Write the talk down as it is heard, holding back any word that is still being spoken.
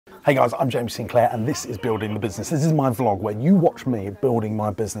Hey guys, I'm James Sinclair and this is Building the Business. This is my vlog where you watch me building my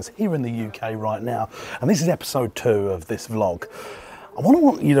business here in the UK right now. And this is episode 2 of this vlog. I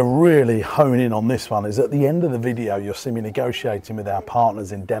want you to really hone in on this one. Is at the end of the video you'll see me negotiating with our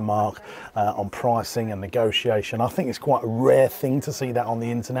partners in Denmark on pricing and negotiation. I think it's quite a rare thing to see that on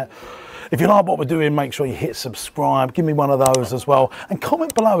the internet. If you like what we're doing, make sure you hit subscribe, give me one of those as well, and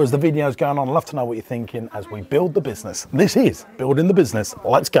comment below as the video's going on. I'd love to know what you're thinking as we build the business. This is Building the Business.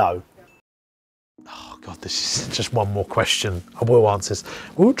 Let's go. Oh God, this is just one more question. I will answer this.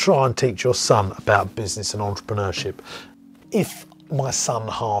 We'll try and teach your son about business and entrepreneurship. If my son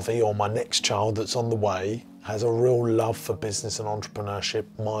Harvey or my next child that's on the way has a real love for business and entrepreneurship,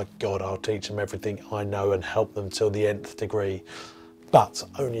 my God, I'll teach them everything I know and help them till the nth degree. But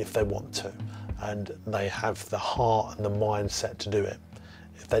only if they want to and they have the heart and the mindset to do it.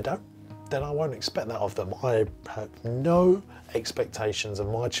 If they don't, then I won't expect that of them. I have no expectations of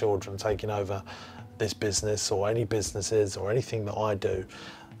my children taking over this business or any businesses or anything that I do.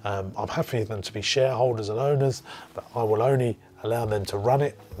 I'm happy for them to be shareholders and owners, but I will only allow them to run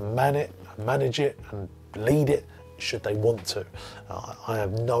it, manage it and lead it should they want to. I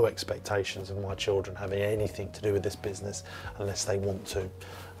have no expectations of my children having anything to do with this business unless they want to.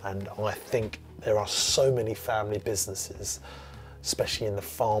 And I think there are so many family businesses, especially in the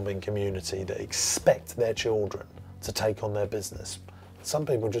farming community, that expect their children to take on their business. Some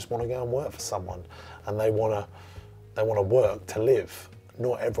people just want to go and work for someone and they want to work to live.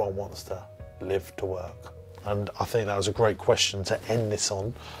 Not everyone wants to live to work. And I think that was a great question to end this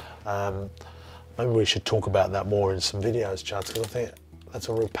on. Maybe we should talk about that more in some videos, Chad, because I think that's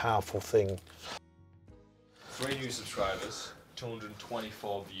a real powerful thing. 3 new subscribers,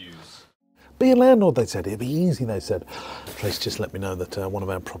 224 views. Be a landlord, they said. It'd be easy, they said. Please just let me know that one of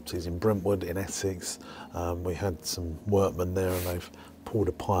our properties in Brentwood, in Essex, we had some workmen there and they've pulled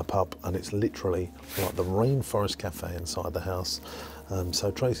a pipe up and it's literally like the Rainforest Cafe inside the house.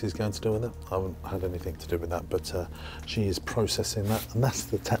 So Tracy's going to do with it. I haven't had anything to do with that, but she is processing that. And that's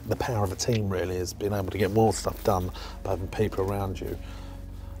the power of a team, really, is being able to get more stuff done by having people around you.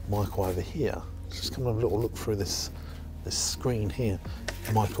 Michael over here, just come and have a little look through this screen here.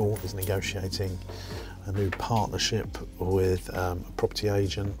 Michael is negotiating a new partnership with a property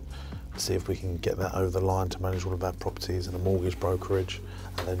agent, see if we can get that over the line to manage all of our properties and a mortgage brokerage.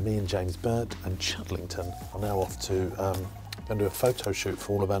 And then me and James Burt and Chudlington are now off to and do a photo shoot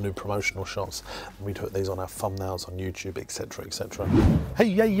for all of our new promotional shots, and we put these on our thumbnails on YouTube, etc, etc. Hey,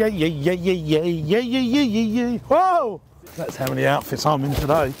 yeah, yeah, yeah, yeah, yeah, yeah, yeah, yeah, yeah, yeah, yeah. Whoa! That's how many outfits I'm in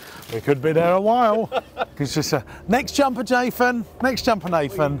today. We could be there a while. It's just a next jumper, Jathan. Next jumper,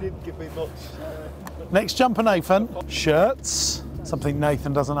 Nathan. You didn't give me much. Next jumper, Nathan. Shirts, something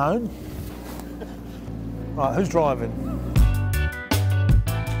Nathan doesn't own. Right, who's driving?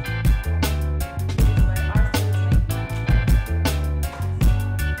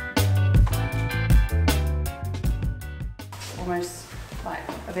 Almost like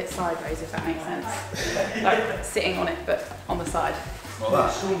a bit sideways, if that makes sense. Like sitting on it, but on the side. Well,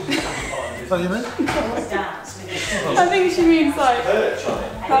 that. What do you mean? I think she means like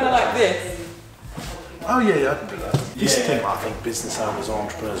kind of like this. Oh yeah, yeah, I can do that. This thing, I think business owners or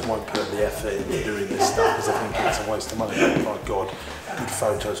entrepreneurs won't put the effort into doing this stuff because I think it's a waste of money. Oh my God, good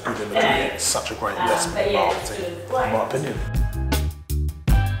photos, good imagery, it's such a great investment in marketing, in my opinion.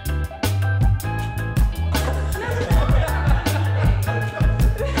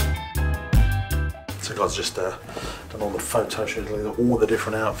 So guys, just done all the photo shoots, all the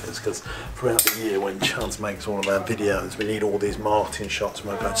different outfits, because throughout the year when Chance makes all of our videos, we need all these marketing shots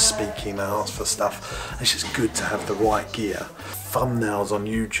when we're going speaking, they ask for stuff. It's just good to have the right gear. Thumbnails on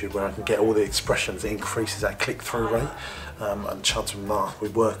YouTube where I can get all the expressions, it increases our click-through rate. And Chance and Mark, we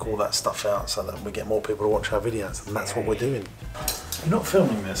work all that stuff out so that we get more people to watch our videos, and that's what we're doing. We're not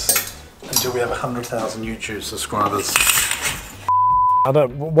filming this until we have 100,000 YouTube subscribers.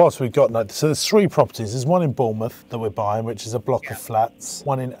 Whilst we've got that, so there's 3 properties. There's one in Bournemouth that we're buying, which is a block of flats,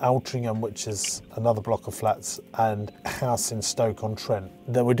 one in Altrincham, which is another block of flats, and a house in Stoke-on-Trent.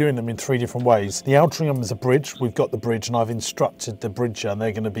 Then we're doing them in 3 different ways. The Altrincham is a bridge. We've got the bridge and I've instructed the bridger and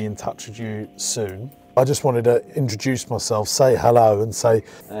they're going to be in touch with you soon. I just wanted to introduce myself, say hello and say,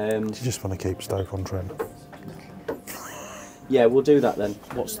 do you just want to keep Stoke-on-Trent? Yeah, we'll do that then.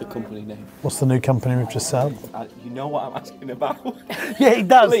 What's the company name? What's the new company we've just set up? You know what I'm asking about? Yeah, he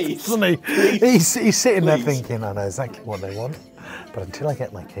does, Please. doesn't he? Please. He's sitting there Please. thinking, I know exactly what they want, but until I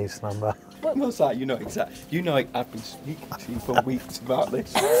get my case number. What's that? You know exactly. You know I've been speaking to you for weeks about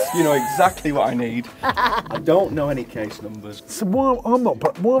this. You know exactly what I need. I don't know any case numbers. So why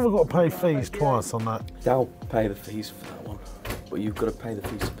have I got to pay fees twice on that? I'll pay the fees for that one. But you've got to pay the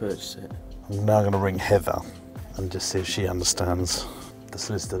fees to purchase it. I'm now going to ring Heather and just see if she understands the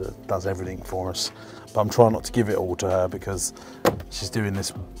solicitor that does everything for us. But I'm trying not to give it all to her because she's doing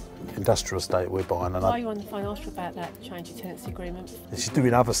this industrial estate we're buying. And Why are you on the phone? Ask her about that change of tenancy agreement. she's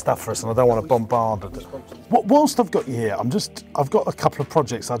doing other stuff for us, and I don't want to bombard her. Whilst I've got you here, I've got a couple of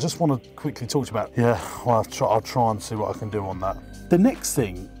projects I just want to quickly talk to you about. Yeah, well, I'll try and see what I can do on that. The next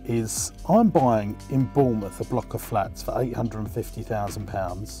thing is I'm buying in Bournemouth a block of flats for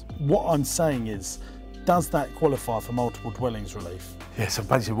 £850,000. What I'm saying is, does that qualify for multiple dwellings relief? Yeah, so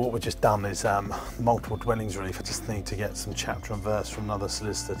basically what we've just done is multiple dwellings relief. I just need to get some chapter and verse from another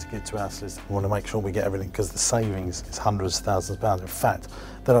solicitor to give to our solicitor. We want to make sure we get everything because the savings is hundreds of thousands of pounds. In fact,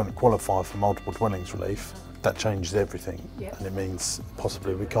 they don't qualify for multiple dwellings relief. That changes everything, and it means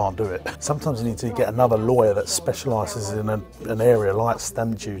possibly we can't do it. Sometimes you need to get another lawyer that specialises in an area like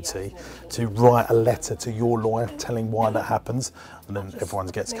stamp duty to write a letter to your lawyer telling why that happens, and then everyone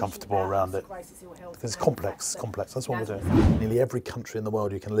gets comfortable around it. Because it's complex, that's what we're doing. Nearly every country in the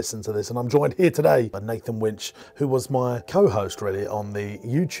world you can listen to this, and I'm joined here today by Nathan Winch, who was my co-host really on the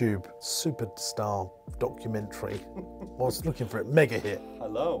YouTube Superstar documentary. I was looking for it, mega hit.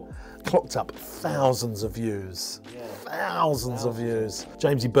 Hello. Clocked up thousands of views. Yeah. Thousands of views.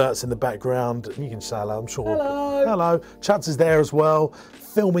 Jamesy Burt's in the background. You can say hello, I'm sure. Hello. Hello. Chads is there as well,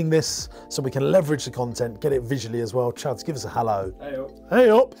 filming this so we can leverage the content, get it visually as well. Chads, give us a hello. Hey up. Hey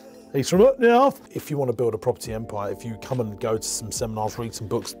up. He's from up now. If you want to build a property empire, if you come and go to some seminars, read some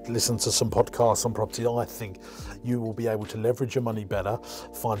books, listen to some podcasts on property, I think you will be able to leverage your money better,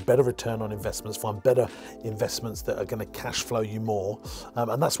 find better return on investments, find better investments that are going to cash flow you more.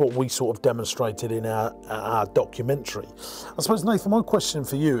 And that's what we sort of demonstrated in our documentary. I suppose, Nathan, my question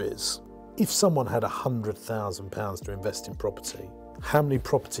for you is, if someone had £100,000 to invest in property, how many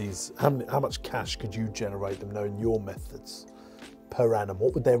properties, how much cash could you generate them knowing your methods? Per annum,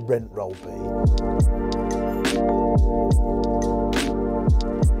 what would their rent roll be?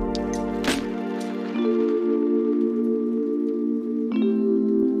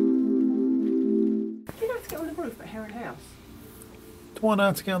 You have to get on the roof at Heron House. Do I know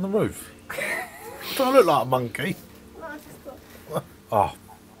how to get on the roof? Do I look like a monkey? Oh,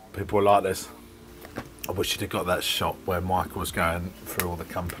 people are like this. I wish you'd have got that shot where Michael was going through all the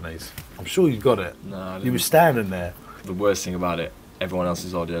companies. I'm sure you got it. No, I you didn't. were standing there. The worst thing about it, everyone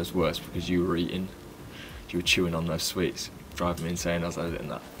else's audio is worse because you were eating, you were chewing on those sweets, driving me insane as I was editing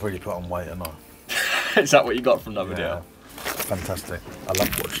that. Really put on weight, and Is that what you got from that video? Fantastic. I love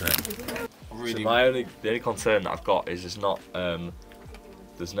watching it. Really, the only concern that I've got is there's not,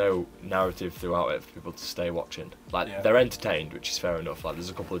 there's no narrative throughout it for people to stay watching. Like they're entertained, which is fair enough. Like there's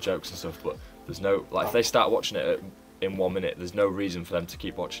a couple of jokes and stuff, but there's no like if they start watching it in 1 minute, there's no reason for them to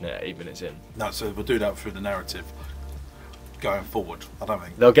keep watching it 8 minutes in. No, so we'll do that through the narrative going forward. I don't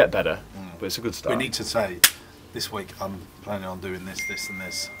think they'll get better, but it's a good start. We need to say this week I'm planning on doing this, this, and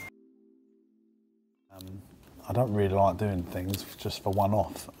this. I don't really like doing things just for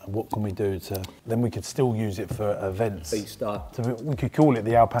one-off. What can we do to... Then we could still use it for events. Easter. So we could call it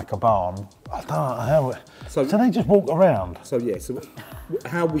the Alpaca Barn. I don't know how... So they just walk around? So yeah, so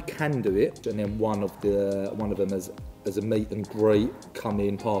how we can do it, and then one of them as a meet and greet, come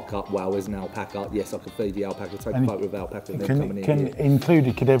in, park up, wow, there's an alpaca. Yes, I can feed the alpaca, take a photo of alpaca and then come in.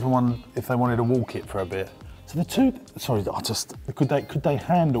 Included, could everyone, if they wanted to walk it for a bit? So the two, sorry, could they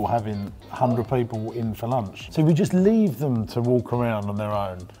handle having 100 people in for lunch? So we just leave them to walk around on their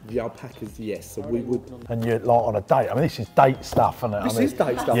own? The alpacas, yes. So we would. And you're like on a date. I mean, this is date stuff, isn't it? This is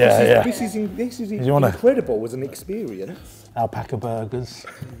date stuff. Yeah, this is incredible as an experience. Alpaca burgers.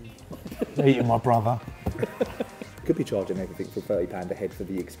 Eating my brother. Could be charging everything for £30 a head for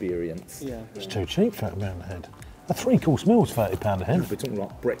the experience. Yeah. It's too cheap, £30 a head. A 3-course meal's £30 a head. We're talking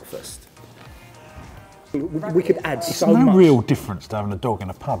like breakfast. We could add It's so no much. real difference to having a dog in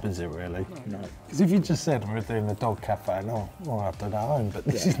a pub, is it really? No. Because if you just said we're doing the dog cafe, no, I'll have to go home. But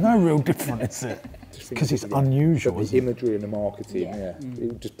this is no real difference, is it? Because it's unusual, The isn't it? imagery and the marketing, it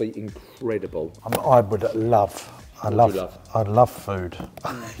would just be incredible. I love food.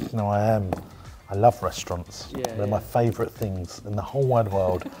 You know, I love restaurants. They're my favourite things in the whole wide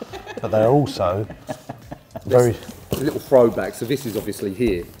world. But they're also very... A little throwback, so this is obviously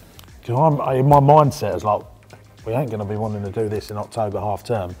here. Because in my mindset is like, we ain't going to be wanting to do this in October half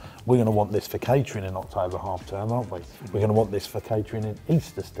term. We're going to want this for catering in October half term, aren't we? We're going to want this for catering in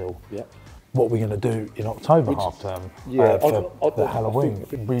Easter still. Yep. What we're going to do in October half term for the Halloween.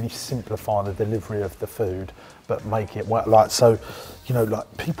 Really simplify the delivery of the food, but make it like so. You know, like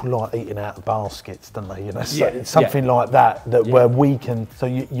people like eating out of baskets, don't they? You know, so something like that. Where we can. So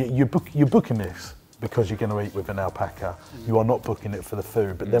you're booking this. because you're going to eat with an alpaca. You are not booking it for the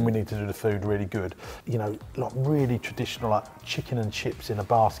food, but then we need to do the food really good. You know, like really traditional, like chicken and chips in a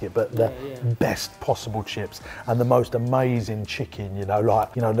basket, but the best possible chips and the most amazing chicken, you know,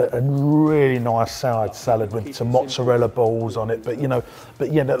 like, you know, a really nice salad with some mozzarella balls on it, but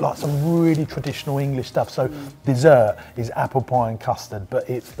yeah, like some really traditional English stuff. So dessert is apple pie and custard, but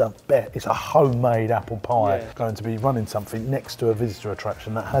it's the best. It's a homemade apple pie. Going to be running something next to a visitor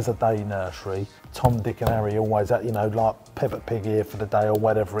attraction that has a day nursery. Tom, Dick and Harry always at, you know, like Peppa Pig here for the day or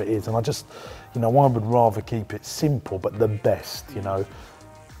whatever it is. And I just, you know, I would rather keep it simple, but the best, you know.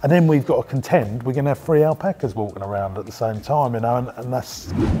 And then we've got to contend we're going to have 3 alpacas walking around at the same time, you know, and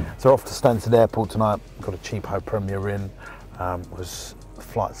that's... So off to Stansted Airport tonight. Got a cheapo Premier in. Was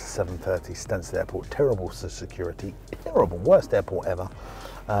flights at 7:30, Stansted Airport. Terrible security, terrible, worst airport ever.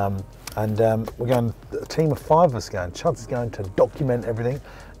 We're going, a team of 5 of us going. Chuds is going to document everything.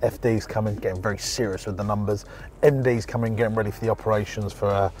 FD's coming, getting very serious with the numbers. MD's coming, getting ready for the operations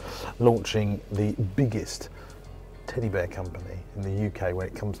for launching the biggest teddy bear company in the UK when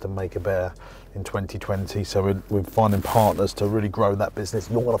it comes to Make a Bear in 2020. So we're finding partners to really grow that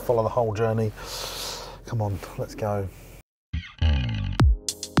business. You're going to follow the whole journey. Come on, let's go.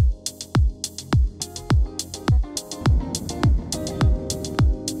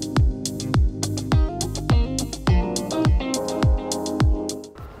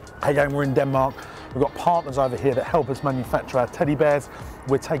 Hey gang, we're in Denmark. We've got partners over here that help us manufacture our teddy bears.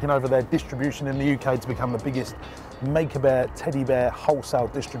 We're taking over their distribution in the UK to become the biggest Make-A-Bear teddy bear wholesale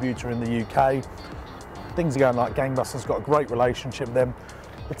distributor in the UK. Things are going like gangbusters, got a great relationship with them.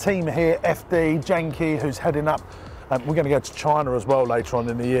 The team here, FD, Janky, who's heading up. We're going to go to China as well later on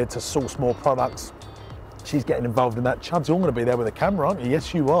in the year to source more products. She's getting involved in that. Chud's all going to be there with a camera, aren't you?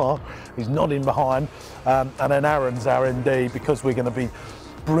 Yes, you are. He's nodding behind. And then Aaron's our ND, because we're going to be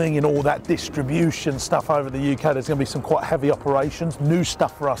bringing all that distribution stuff over the UK. There's going to be some quite heavy operations, new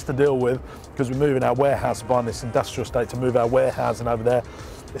stuff for us to deal with, because we're moving our warehouse, buying this industrial estate to move our warehousing over there.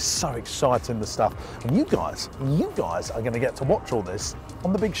 It's so exciting, the stuff. And you guys are going to get to watch all this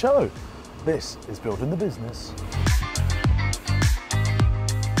on the big show. This is Building the Business.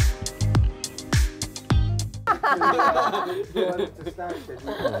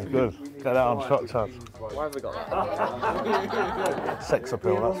 Good. Get out on shot, Chad. Why have we got that? Sex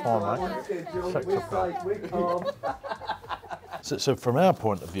appeal, that's fine, mate. Sex appeal. So from our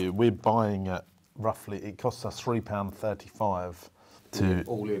point of view, we're buying at roughly, it costs us £3.35 to...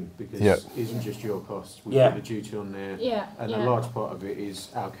 All in, because it isn't just your costs. We put the duty on there, and a large part of it is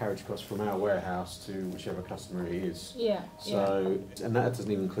our carriage costs from our warehouse to whichever customer it is. And that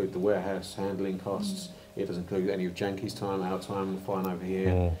doesn't even include the warehouse handling costs. It doesn't include any of Janky's time, our time, flying over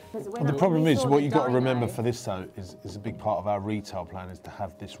here. Well, the problem is, what you've got to remember for this though, is a big part of our retail plan is to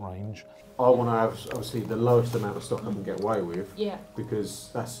have this range. I want to have, obviously, the lowest amount of stock I can get away with, because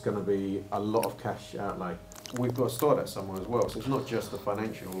that's going to be a lot of cash outlay. We've got to start that somewhere as well, so it's not just the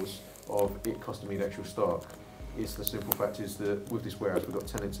financials of it costing me the actual stock. It's the simple fact is that with this warehouse, we've got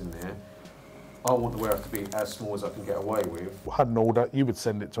tenants in there. I want the warehouse to be as small as I can get away with. We had an order, you would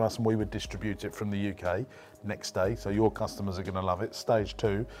send it to us and we would distribute it from the UK next day, so your customers are going to love it. Stage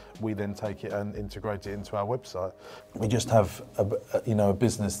 2, we then take it and integrate it into our website. We just have a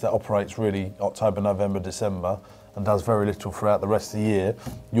business that operates really October, November, December, and does very little throughout the rest of the year.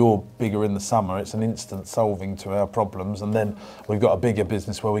 You're bigger in the summer, it's an instant solving to our problems, and then we've got a bigger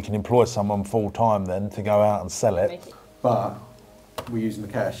business where we can employ someone full time then to go out and sell it. But we're using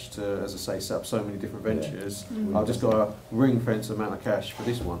the cash to, as I say, set up so many different ventures. I've just got a ring fence amount of cash for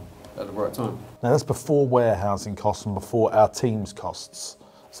this one at the right time. Now that's before warehousing costs and before our team's costs,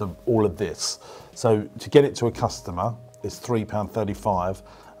 so all of this. So to get it to a customer is £3.35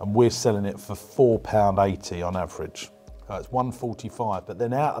 and we're selling it for £4.80 on average. So it's £1.45, but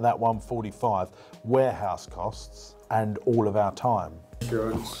then out of that £1.45, warehouse costs and all of our time.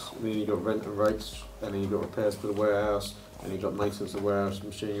 Insurance, and then you've got rent and rates, and then you've got repairs for the warehouse, and you've got maintenance of the warehouse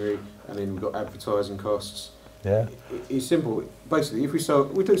machinery, and then we've got advertising costs. It's simple. Basically, if we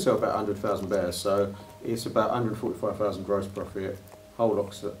do sell about 100,000 bears, so it's about 145,000 gross profit, whole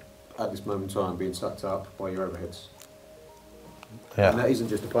lots at this moment in time being sucked up by your overheads. And that isn't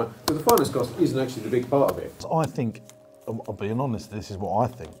just the finance, but the finance cost isn't actually the big part of it. I think, I'm being honest, this is what I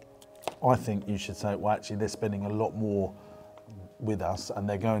think. I think you should say, well, actually, they're spending a lot more with us, and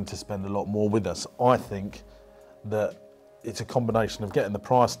they're going to spend a lot more with us. I think that it's a combination of getting the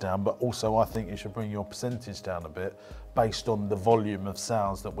price down, but also I think you should bring your percentage down a bit based on the volume of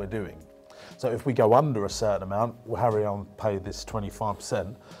sales that we're doing. So if we go under a certain amount, we'll Harry on pay this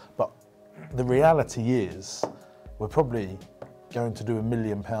 25%, but the reality is we're probably going to do £1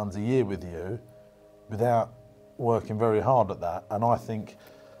 million a year with you without working very hard at that. And I think,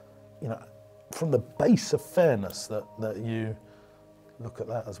 you know, from the base of fairness that you look at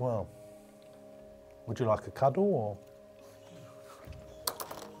that as well. Would you like a cuddle or?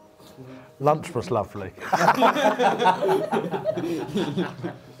 Lunch was lovely.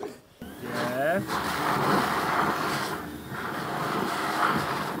 Yeah.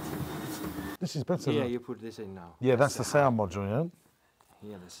 This is better. Yeah, you put this in now. Yeah, that's the sound module, yeah?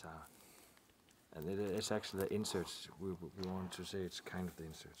 Here the sound. And it's actually the inserts. We want to say it's kind of the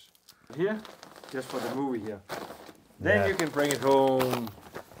inserts. Here, just for the movie here. Then you can bring it home.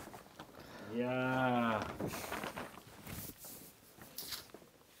 Yeah.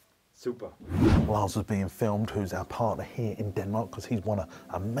 Super. Lars was being filmed, who's our partner here in Denmark, because he's won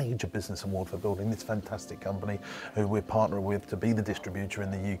a major business award for building this fantastic company, who we're partnering with to be the distributor in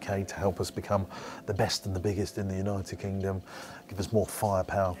the UK to help us become the best and the biggest in the United Kingdom, give us more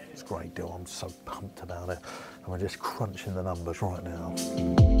firepower. It's a great deal. I'm so pumped about it. And we're just crunching the numbers right now.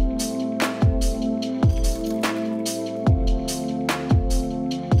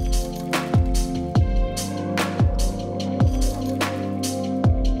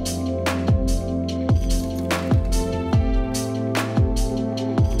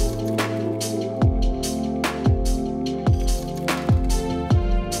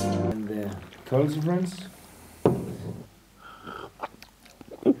 Quality friends.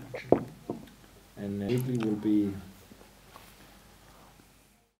 And Italy will be